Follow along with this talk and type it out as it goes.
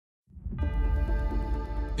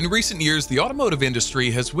In recent years, the automotive industry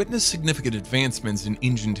has witnessed significant advancements in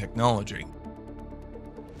engine technology,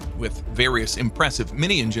 with various impressive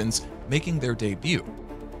mini-engines making their debut.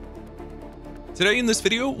 Today in this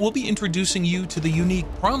video, we'll be introducing you to the unique,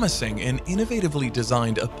 promising, and innovatively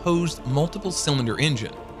designed opposed multiple-cylinder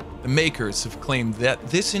engine. The makers have claimed that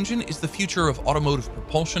this engine is the future of automotive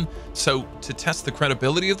propulsion, so to test the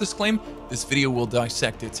credibility of this claim, this video will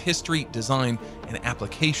dissect its history, design, and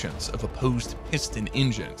applications of opposed piston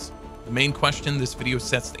engines. The main question this video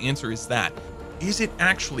sets to answer is that, is it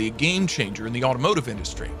actually a game changer in the automotive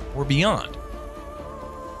industry, or beyond?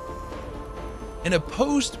 An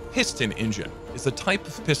opposed piston engine is a type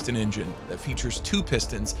of piston engine that features two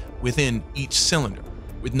pistons within each cylinder,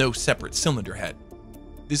 with no separate cylinder head.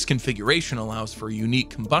 This configuration allows for a unique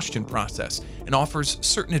combustion process and offers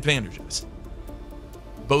certain advantages.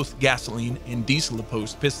 Both gasoline and diesel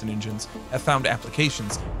opposed piston engines have found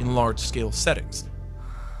applications in large-scale settings,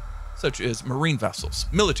 such as marine vessels,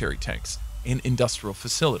 military tanks, and industrial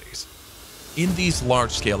facilities. In these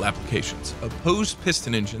large-scale applications, opposed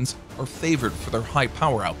piston engines are favored for their high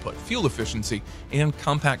power output, fuel efficiency, and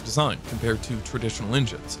compact design compared to traditional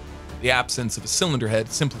engines. The absence of a cylinder head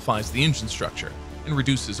simplifies the engine structure and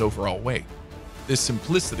reduces overall weight. This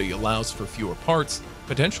simplicity allows for fewer parts,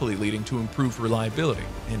 potentially leading to improved reliability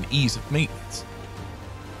and ease of maintenance.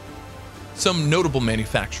 Some notable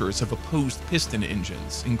manufacturers of opposed piston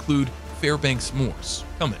engines include Fairbanks Morse,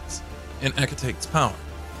 Cummins, and Ecotates Power.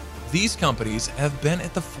 These companies have been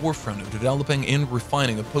at the forefront of developing and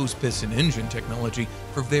refining opposed piston engine technology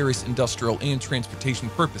for various industrial and transportation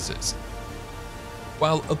purposes.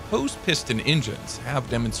 While opposed piston engines have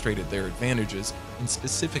demonstrated their advantages in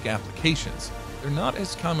specific applications, they're not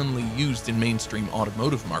as commonly used in mainstream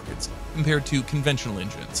automotive markets compared to conventional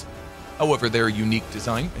engines. However, their unique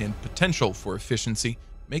design and potential for efficiency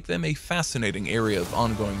make them a fascinating area of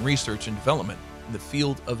ongoing research and development in the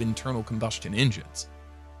field of internal combustion engines.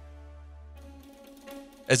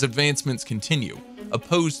 As advancements continue,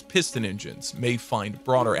 opposed piston engines may find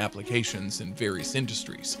broader applications in various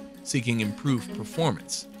industries, seeking improved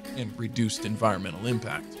performance and reduced environmental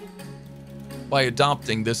impact. By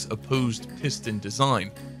adopting this opposed piston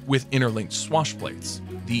design with interlinked swash plates,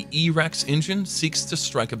 the E-Rex engine seeks to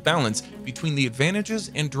strike a balance between the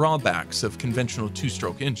advantages and drawbacks of conventional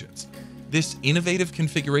two-stroke engines. This innovative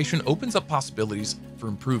configuration opens up possibilities for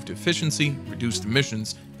improved efficiency, reduced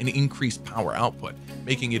emissions, and increased power output,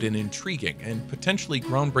 making it an intriguing and potentially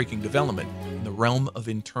groundbreaking development in the realm of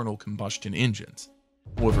internal combustion engines.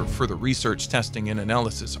 However, further research, testing, and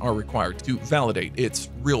analysis are required to validate its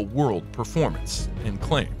real-world performance and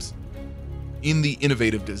claims. In the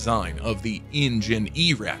innovative design of the INNengine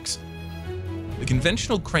E-Rex, the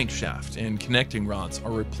conventional crankshaft and connecting rods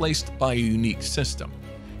are replaced by a unique system.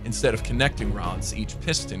 Instead of connecting rods, each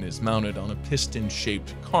piston is mounted on a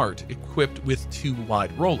piston-shaped cart equipped with two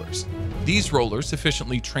wide rollers. These rollers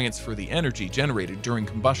efficiently transfer the energy generated during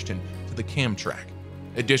combustion to the cam track.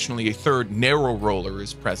 Additionally, a third narrow roller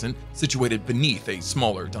is present, situated beneath a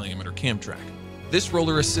smaller diameter cam track. This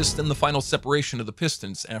roller assists in the final separation of the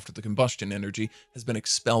pistons after the combustion energy has been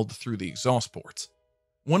expelled through the exhaust ports.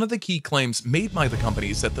 One of the key claims made by the company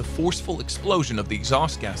is that the forceful explosion of the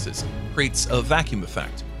exhaust gases creates a vacuum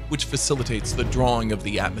effect, which facilitates the drawing of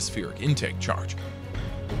the atmospheric intake charge.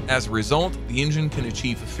 As a result, the engine can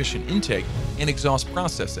achieve efficient intake and exhaust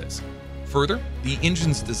processes. Further, the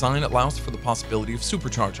engine's design allows for the possibility of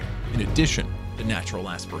supercharging, in addition to natural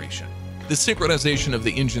aspiration. The synchronization of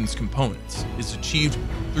the engine's components is achieved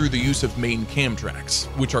through the use of main cam tracks,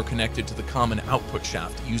 which are connected to the common output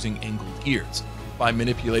shaft using angled gears. By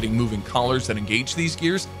manipulating moving collars that engage these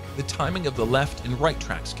gears, the timing of the left and right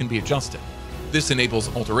tracks can be adjusted. This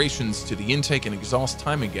enables alterations to the intake and exhaust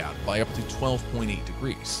timing gap by up to 12.8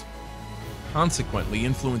 degrees, consequently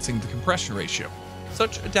influencing the compression ratio.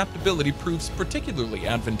 Such adaptability proves particularly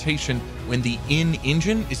advantageous when the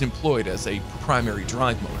INNengine is employed as a primary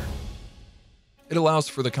drive motor. It allows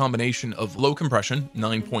for the combination of low compression,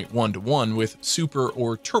 9.1:1, with super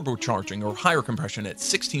or turbocharging or higher compression at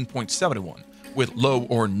 16.7:1, with low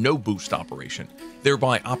or no boost operation,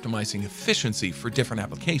 thereby optimizing efficiency for different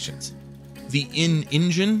applications. The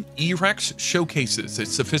INNengine E-Rex showcases a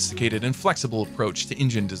sophisticated and flexible approach to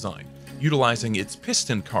engine design, utilizing its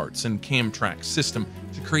piston carts and cam track system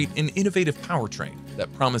to create an innovative powertrain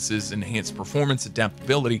that promises enhanced performance,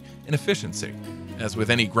 adaptability, and efficiency. As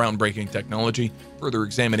with any groundbreaking technology, further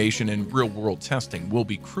examination and real-world testing will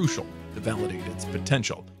be crucial to validate its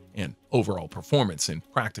potential and overall performance in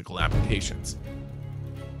practical applications.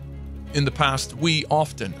 In the past, we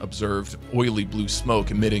often observed oily blue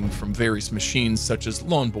smoke emitting from various machines such as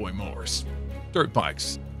lawn boy mowers, dirt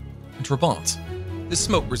bikes, Trabants. This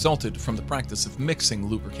smoke resulted from the practice of mixing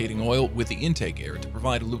lubricating oil with the intake air to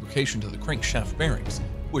provide a lubrication to the crankshaft bearings,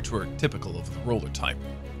 which were typical of the roller type.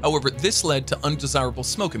 However, this led to undesirable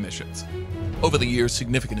smoke emissions. Over the years,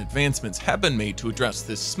 significant advancements have been made to address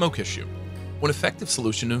this smoke issue. One effective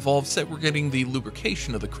solution involves segregating the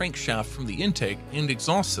lubrication of the crankshaft from the intake and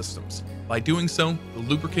exhaust systems. By doing so, the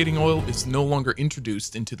lubricating oil is no longer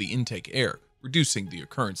introduced into the intake air, reducing the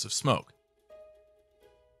occurrence of smoke.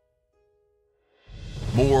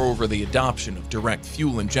 Moreover, the adoption of direct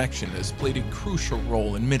fuel injection has played a crucial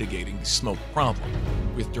role in mitigating the smoke problem.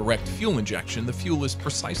 With direct fuel injection, the fuel is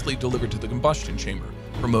precisely delivered to the combustion chamber,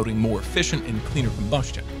 promoting more efficient and cleaner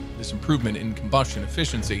combustion. This improvement in combustion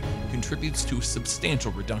efficiency contributes to a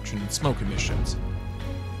substantial reduction in smoke emissions.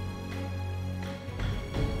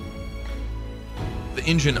 The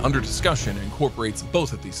engine under discussion incorporates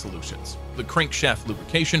both of these solutions. The crankshaft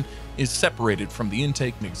lubrication is separated from the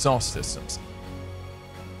intake and exhaust systems,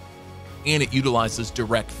 and it utilizes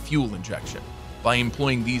direct fuel injection. By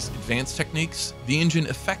employing these advanced techniques, the engine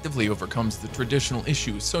effectively overcomes the traditional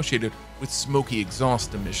issue associated with smoky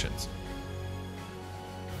exhaust emissions,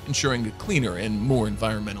 ensuring a cleaner and more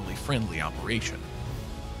environmentally friendly operation.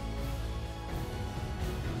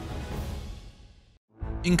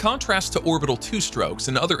 In contrast to orbital two-strokes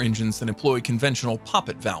and other engines that employ conventional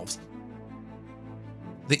poppet valves,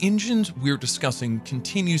 the engines we're discussing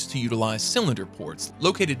continues to utilize cylinder ports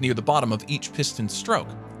located near the bottom of each piston stroke.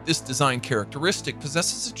 This design characteristic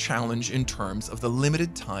possesses a challenge in terms of the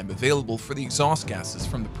limited time available for the exhaust gases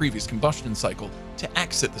from the previous combustion cycle to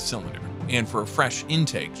exit the cylinder and for a fresh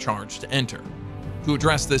intake charge to enter. To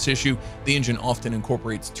address this issue, the engine often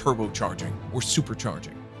incorporates turbocharging or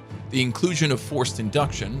supercharging. The inclusion of forced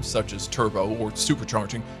induction, such as turbo or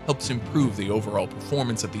supercharging, helps improve the overall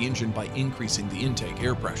performance of the engine by increasing the intake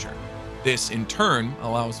air pressure. This, in turn,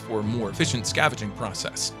 allows for a more efficient scavenging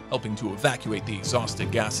process, helping to evacuate the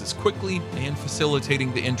exhausted gases quickly and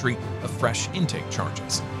facilitating the entry of fresh intake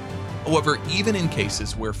charges. However, even in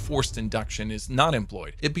cases where forced induction is not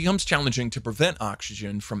employed, it becomes challenging to prevent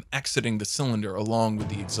oxygen from exiting the cylinder along with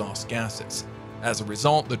the exhaust gases. As a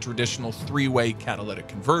result, the traditional three-way catalytic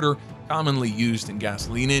converter, commonly used in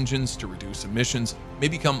gasoline engines to reduce emissions, may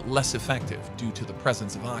become less effective due to the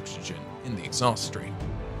presence of oxygen in the exhaust stream.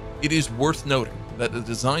 It is worth noting that the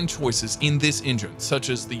design choices in this engine, such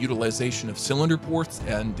as the utilization of cylinder ports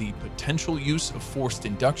and the potential use of forced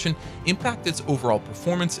induction, impact its overall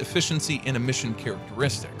performance, efficiency, and emission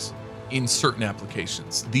characteristics. In certain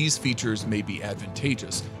applications, these features may be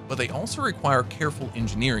advantageous, but they also require careful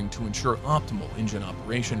engineering to ensure optimal engine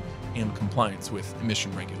operation and compliance with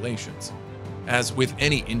emission regulations. As with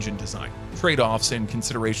any engine design, trade-offs and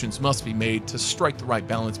considerations must be made to strike the right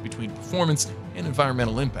balance between performance and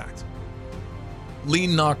environmental impact.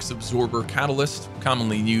 Lean NOx absorber catalysts,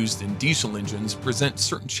 commonly used in diesel engines, present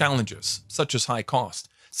certain challenges, such as high cost,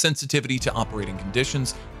 sensitivity to operating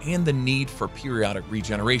conditions, and the need for periodic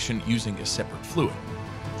regeneration using a separate fluid.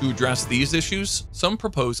 To address these issues, some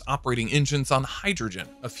propose operating engines on hydrogen,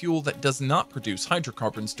 a fuel that does not produce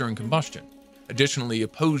hydrocarbons during combustion. Additionally,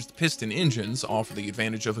 opposed-piston engines offer the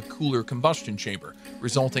advantage of a cooler combustion chamber,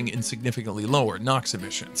 resulting in significantly lower NOx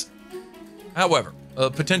emissions. However, a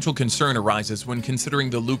potential concern arises when considering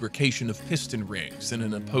the lubrication of piston rings in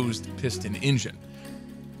an opposed-piston engine.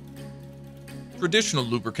 Traditional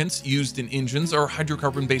lubricants used in engines are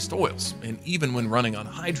hydrocarbon-based oils, and even when running on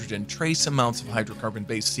hydrogen, trace amounts of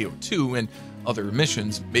hydrocarbon-based CO2 and other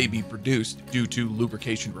emissions may be produced due to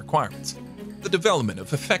lubrication requirements. The development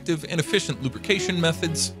of effective and efficient lubrication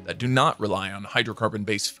methods that do not rely on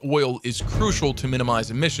hydrocarbon-based oil is crucial to minimize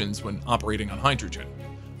emissions when operating on hydrogen.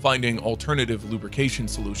 Finding alternative lubrication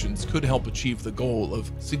solutions could help achieve the goal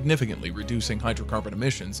of significantly reducing hydrocarbon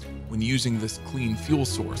emissions when using this clean fuel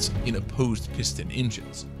source in opposed-piston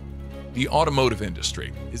engines. The automotive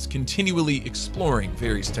industry is continually exploring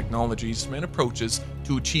various technologies and approaches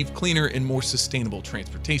to achieve cleaner and more sustainable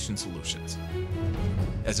transportation solutions.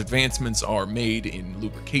 As advancements are made in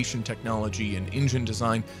lubrication technology and engine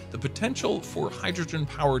design, the potential for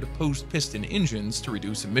hydrogen-powered opposed-piston engines to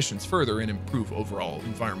reduce emissions further and improve overall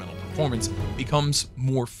environmental performance becomes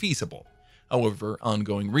more feasible. However,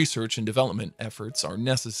 ongoing research and development efforts are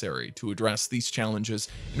necessary to address these challenges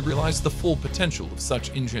and realize the full potential of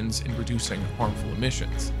such engines in reducing harmful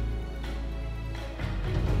emissions.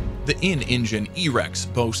 The INNengine E-Rex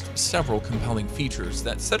boasts several compelling features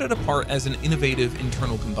that set it apart as an innovative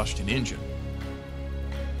internal combustion engine.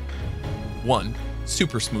 1.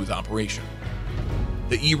 Super smooth operation.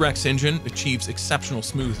 The E-Rex engine achieves exceptional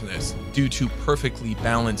smoothness due to perfectly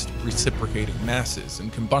balanced reciprocating masses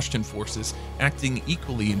and combustion forces acting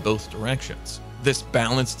equally in both directions. This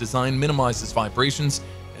balanced design minimizes vibrations,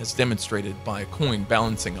 as demonstrated by a coin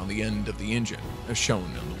balancing on the end of the engine, as shown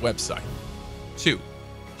on the website. 2.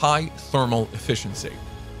 High thermal efficiency.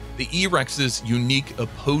 The E-Rex's unique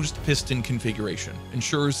opposed-piston configuration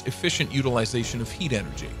ensures efficient utilization of heat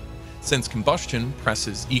energy. Since combustion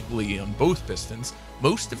presses equally on both pistons,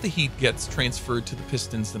 most of the heat gets transferred to the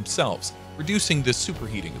pistons themselves, reducing the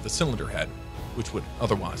superheating of the cylinder head, which would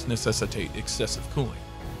otherwise necessitate excessive cooling.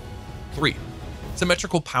 3.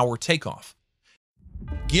 Symmetrical power takeoff.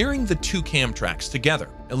 Gearing the two cam tracks together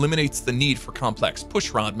eliminates the need for complex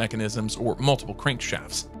pushrod mechanisms or multiple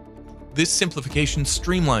crankshafts. This simplification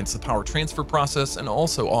streamlines the power transfer process and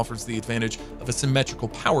also offers the advantage of a symmetrical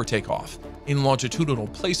power takeoff. In longitudinal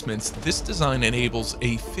placements, this design enables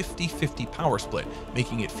a 50-50 power split,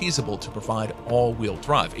 making it feasible to provide all-wheel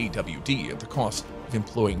drive AWD at the cost of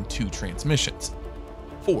employing two transmissions.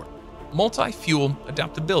 4. Multi-fuel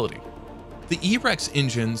adaptability. The E-Rex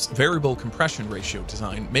engine's variable compression ratio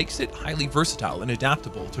design makes it highly versatile and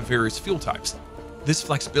adaptable to various fuel types. This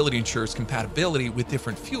flexibility ensures compatibility with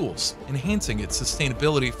different fuels, enhancing its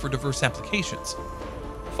sustainability for diverse applications.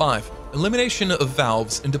 5. Elimination of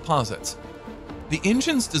valves and deposits. The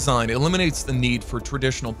engine's design eliminates the need for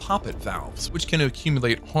traditional poppet valves, which can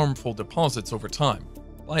accumulate harmful deposits over time.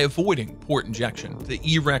 By avoiding port injection, the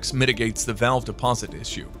E-Rex mitigates the valve deposit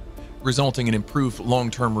issue, resulting in improved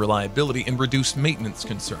long-term reliability and reduced maintenance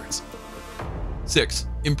concerns. 6.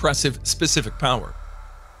 Impressive specific power.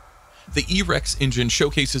 The E-Rex engine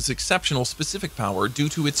showcases exceptional specific power due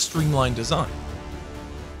to its streamlined design.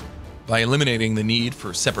 By eliminating the need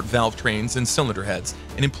for separate valve trains and cylinder heads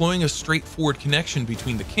and employing a straightforward connection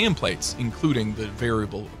between the cam plates, including the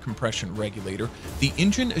variable compression regulator, the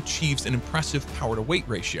engine achieves an impressive power-to-weight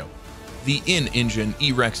ratio. The INNengine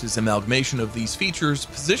E-Rex's amalgamation of these features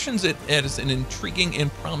positions it as an intriguing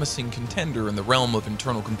and promising contender in the realm of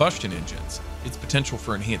internal combustion engines. Its potential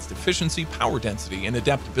for enhanced efficiency, power density, and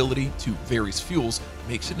adaptability to various fuels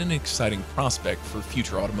makes it an exciting prospect for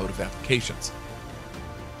future automotive applications.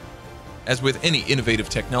 As with any innovative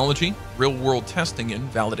technology, real-world testing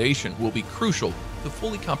and validation will be crucial to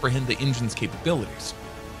fully comprehend the engine's capabilities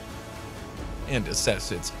and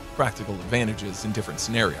assess its practical advantages in different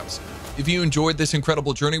scenarios. If you enjoyed this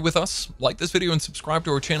incredible journey with us, like this video and subscribe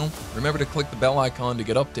to our channel. Remember to click the bell icon to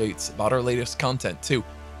get updates about our latest content too.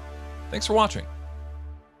 Thanks for watching.